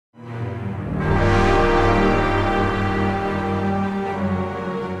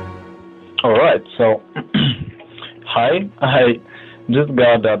why. I just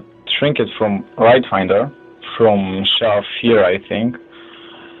got that trinket from Right Finder, from shelf here, I think,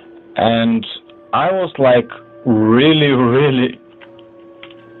 and I was like really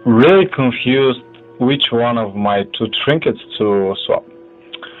confused which one of my two trinkets to swap.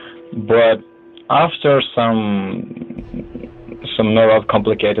 But after some not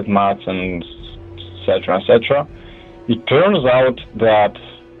complicated maths and etc., it turns out that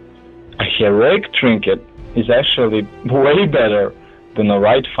a heroic trinket is actually way better than a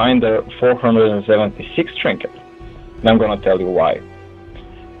Right Finder 476 trinket. And I'm gonna tell you why.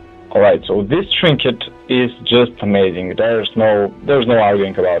 Alright, so this trinket is just amazing. There's no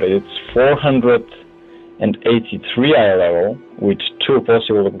arguing about it. It's 483 eye level with 2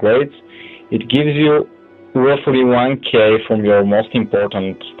 possible upgrades. It gives you roughly 1k from your most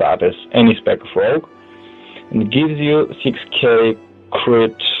important status, any spec of rogue. And it gives you 6k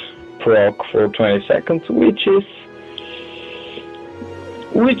crit proc for 20 seconds, which is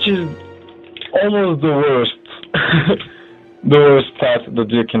almost the worst the worst stat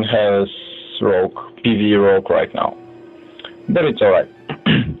that you can have as rogue, PvE rogue right now. But it's alright.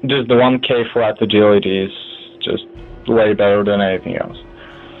 Just the 1k flat agility is just way better than anything else.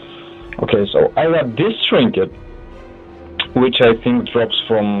 Okay, so I got this trinket, which I think drops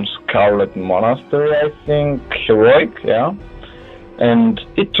from Scarlet Monastery, I think, heroic, yeah. And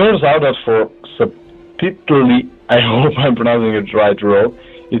it turns out that for subtly, I hope I'm pronouncing it right, rogue,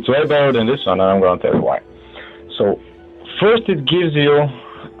 it's way better than this one, and I'm gonna tell you why. So, first it gives you,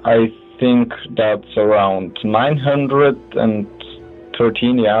 I think that's around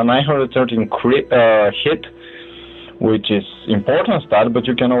 913, yeah, 913 hit, which is important stat, but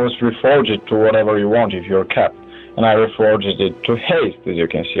you can always reforge it to whatever you want if you're capped. And I reforged it to haste, as you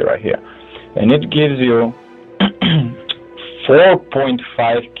can see right here. And it gives you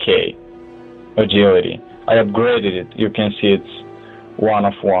 4.5k agility. I upgraded it. You can see it's 1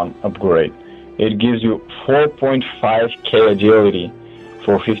 of 1 upgrade. It gives you 4.5k agility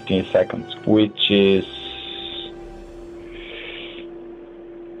for 15 seconds, which is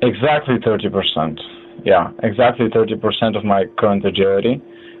exactly 30%. Yeah, exactly 30% of my current agility,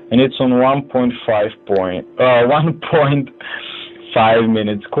 and it's on 1.5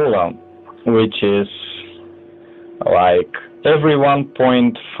 minutes cooldown, which is like every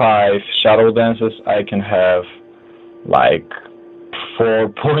 1.5 shadow dances I can have like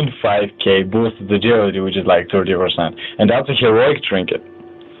 4.5k boosted agility, which is like 30%, and that's a heroic trinket.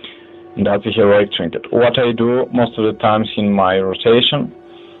 What I do most of the times in my rotation,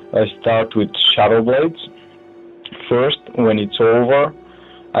 I start with Shadow Blades. First, when it's over,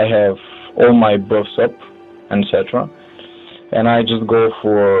 I have all my buffs up, etc. And I just go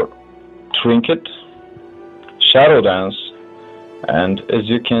for Trinket, Shadow Dance, and as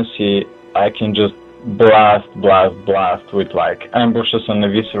you can see, I can just blast with like ambushes and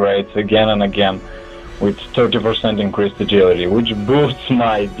eviscerates again and again with 30% increased agility, which boosts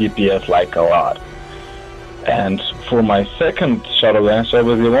my DPS like a lot. And for my second Shadow Dance,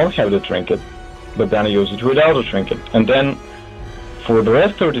 obviously I won't have the trinket, but then I use it without a trinket. And then for the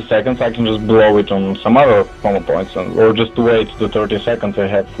rest 30 seconds I can just blow it on some other combo points, or just wait the 30 seconds I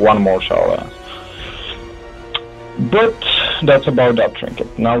have one more Shadow Dance. But that's about that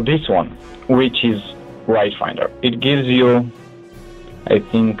trinket. Now this one, which is Right Finder. It gives you, I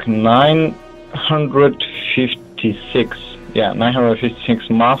think, 956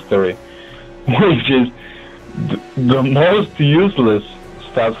 mastery, which is the most useless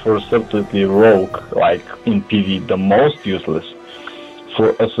stat for subtlety rogue, like in PvE, the most useless.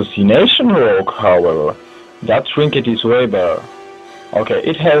 For assassination rogue, however, that trinket is way better. Okay,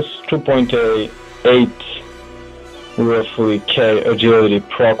 it has 2.8 roughly k agility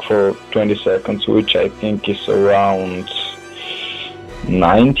proc for 20 seconds, which I think is around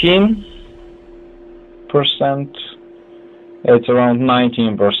 19%. It's around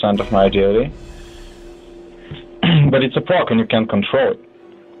 19% of my agility. But it's a proc and you can control it.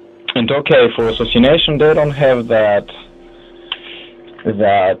 And okay, for assassination they don't have that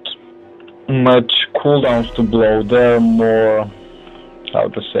much cooldowns to blow. They're more, how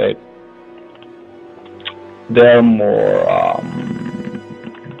to say, they're more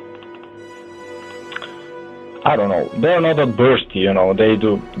I don't know, they're not that bursty, you know. They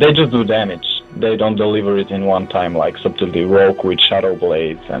just do damage. They don't deliver it in one time like subtlety rogue with Shadow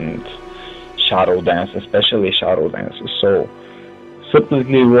Blades and Shadow Dance, especially Shadow Dance. So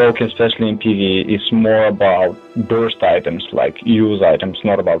subtlety rogue, especially in PvE, is more about burst items, like use items,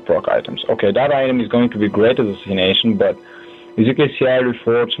 not about proc items. Okay, that item is going to be great as assassination, but as you can see, I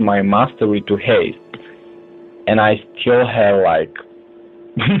reforged my mastery to haste, and I still have like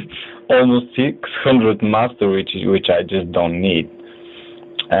almost 600 master, which I just don't need.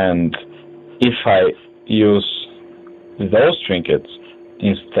 And if I use those trinkets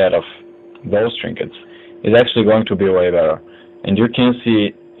instead of those trinkets, it's actually going to be way better. And you can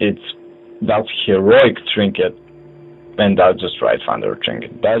see that's heroic trinket, and that's just right thunder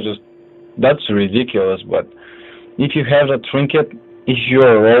trinket. That's ridiculous. But if you have that trinket, if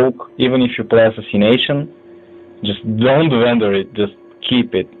you're a rogue, even if you play assassination, just don't vendor it, just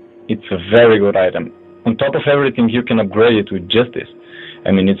keep it. It's a very good item. On top of everything, you can upgrade it with justice.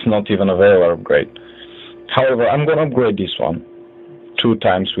 I mean, it's not even a Valor upgrade. However, I'm gonna upgrade this one 2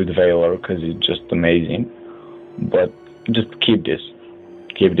 times with Valor because it's just amazing. But just keep this.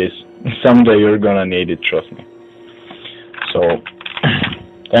 Keep this. Someday you're gonna need it, trust me. So,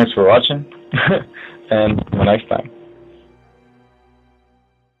 thanks for watching, and till next time.